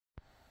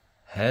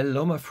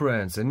Hello my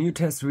friends, a new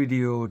test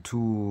video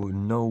to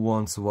No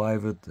One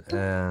Survived,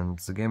 and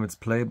the game is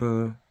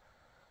playable.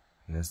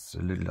 Yes,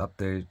 a little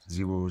update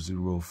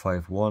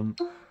 0051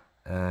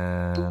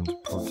 and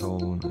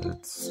Proton,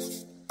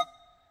 it's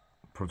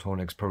Proton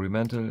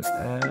experimental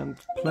and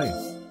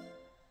play.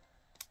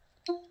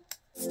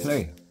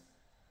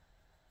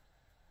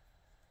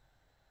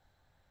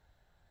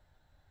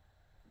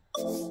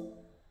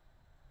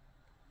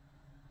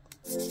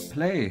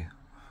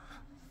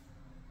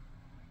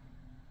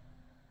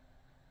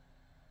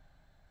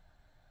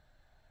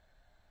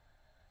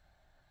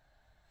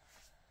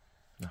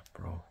 Nah,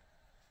 bro.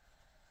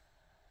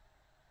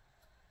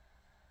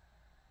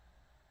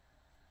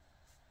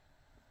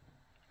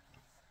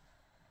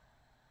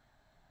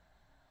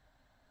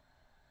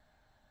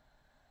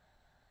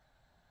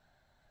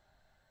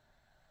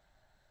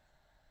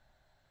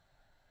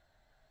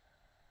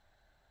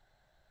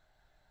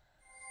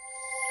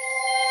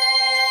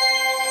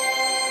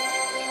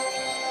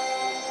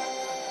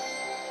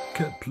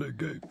 Can't play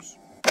games.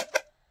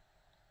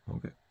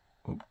 Okay.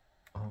 Oh,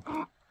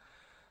 okay.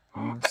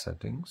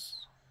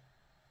 Settings.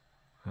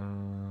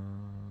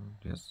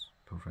 Yes,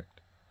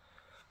 perfect.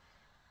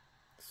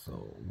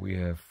 So we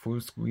have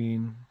full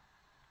screen.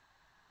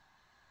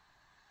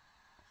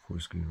 Full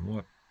screen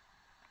what?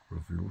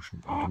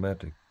 Revolution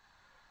automatic.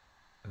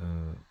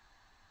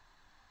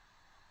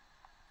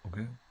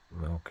 Okay.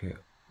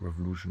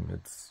 Revolution.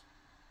 It's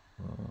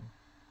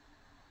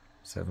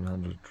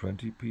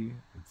 720p.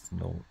 It's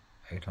no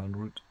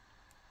 800.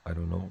 I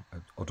don't know.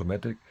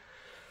 Automatic.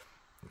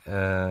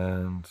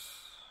 And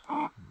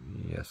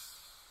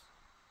yes,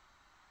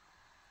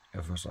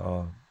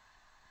 FSR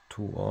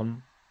 2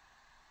 on,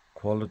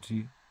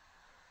 quality,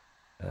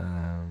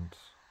 and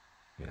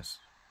yes,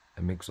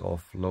 a mix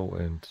of low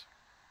and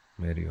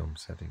medium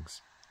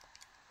settings.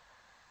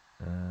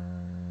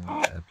 And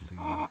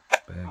apply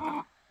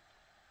back,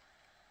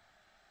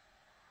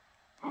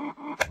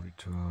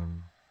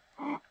 return,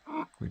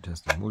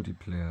 retest the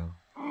multiplayer,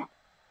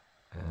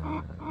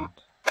 and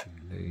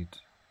delayed.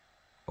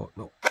 Oh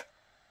no.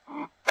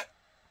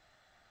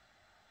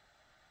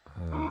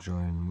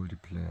 Join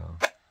multiplayer.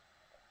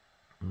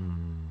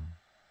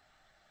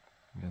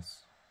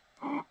 Yes.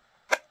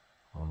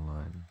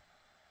 Online.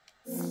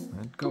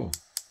 And go.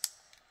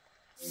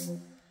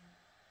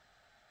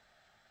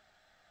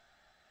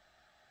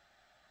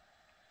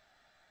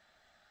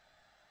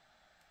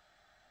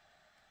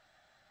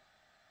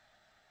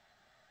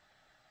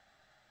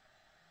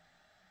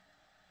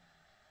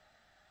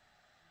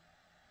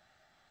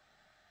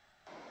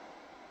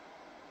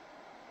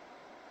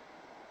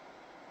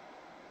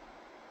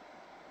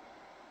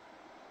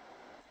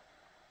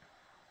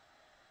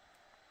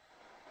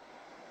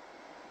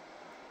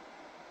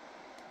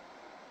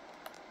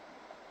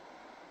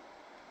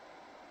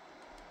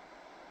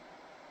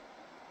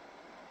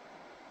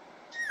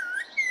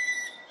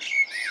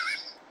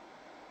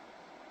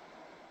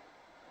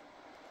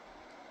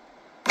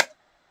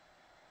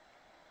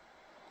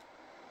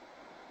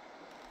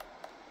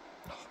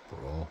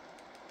 Bro.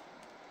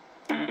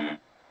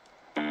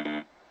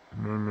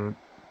 No.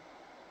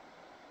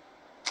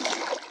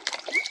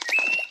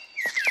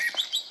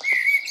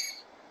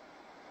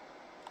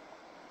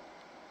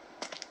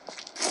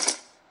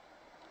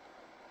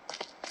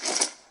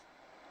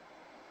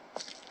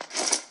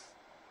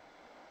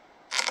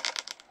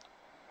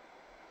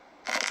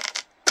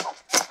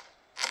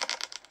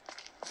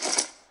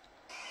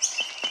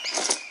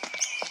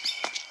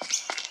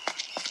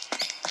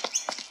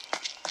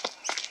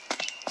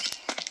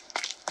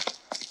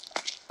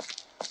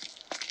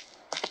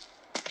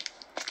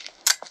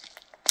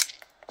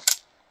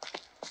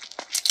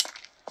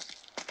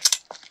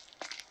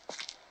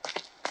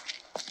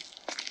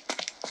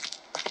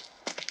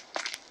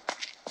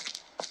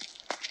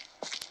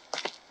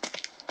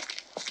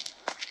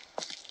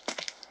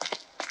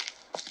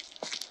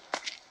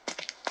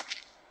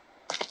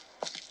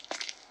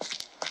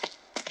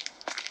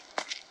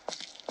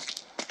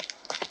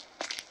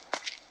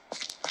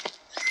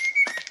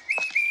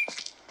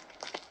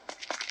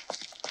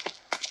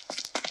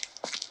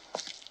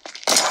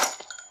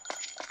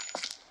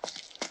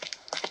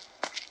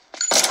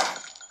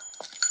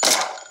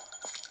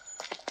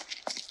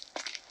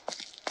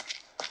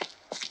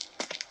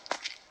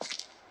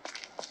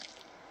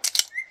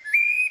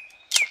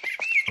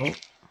 Oh.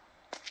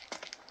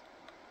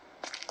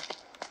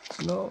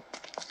 No.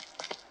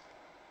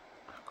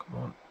 Come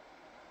on.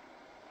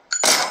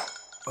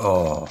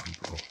 Oh,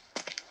 bro.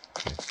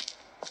 Okay.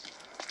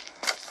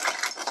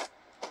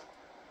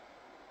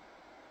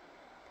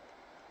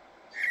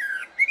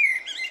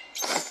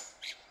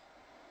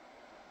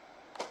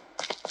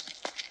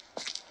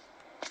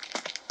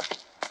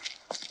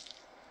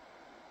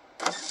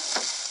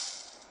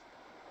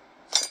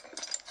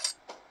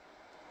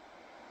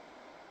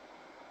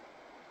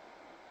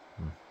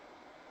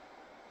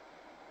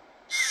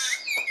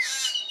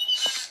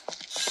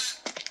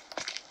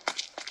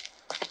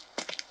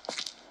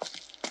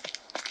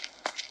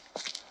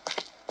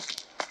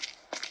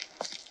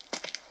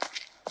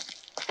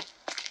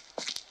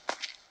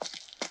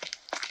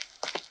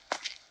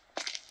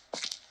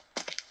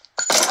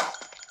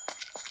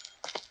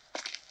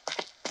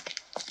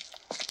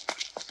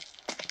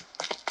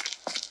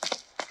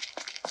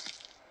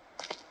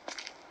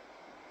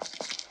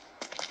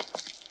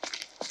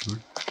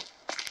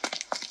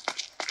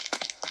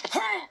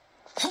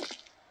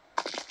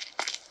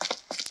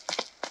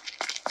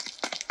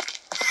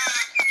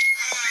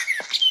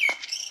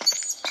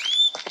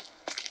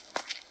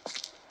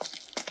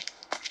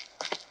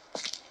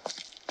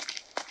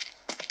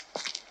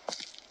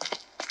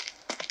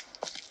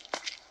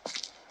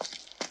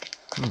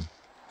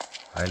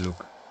 I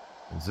look.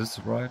 Is this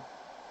right?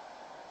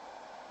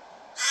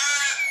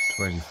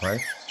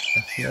 25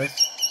 FPS?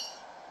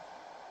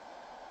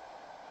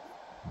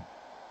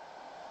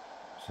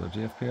 30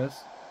 FPS?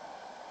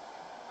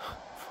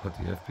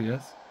 40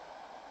 FPS?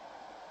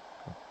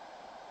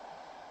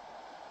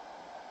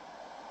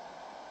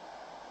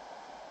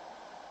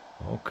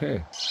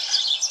 Okay.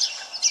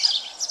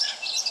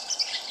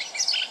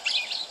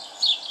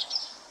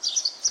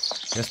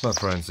 Yes, my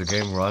friends, the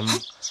game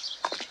runs.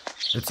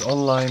 It's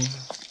online,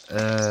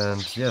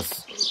 and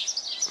yes,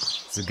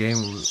 the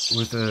game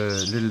with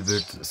a little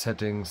bit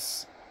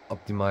settings,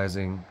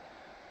 optimizing,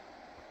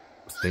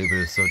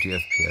 stable 30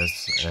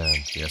 FPS,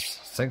 and yes,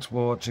 thanks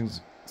for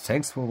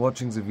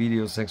watching the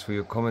video, thanks for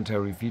your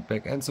commentary,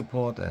 feedback and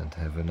support, and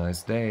have a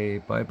nice day.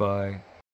 Bye bye.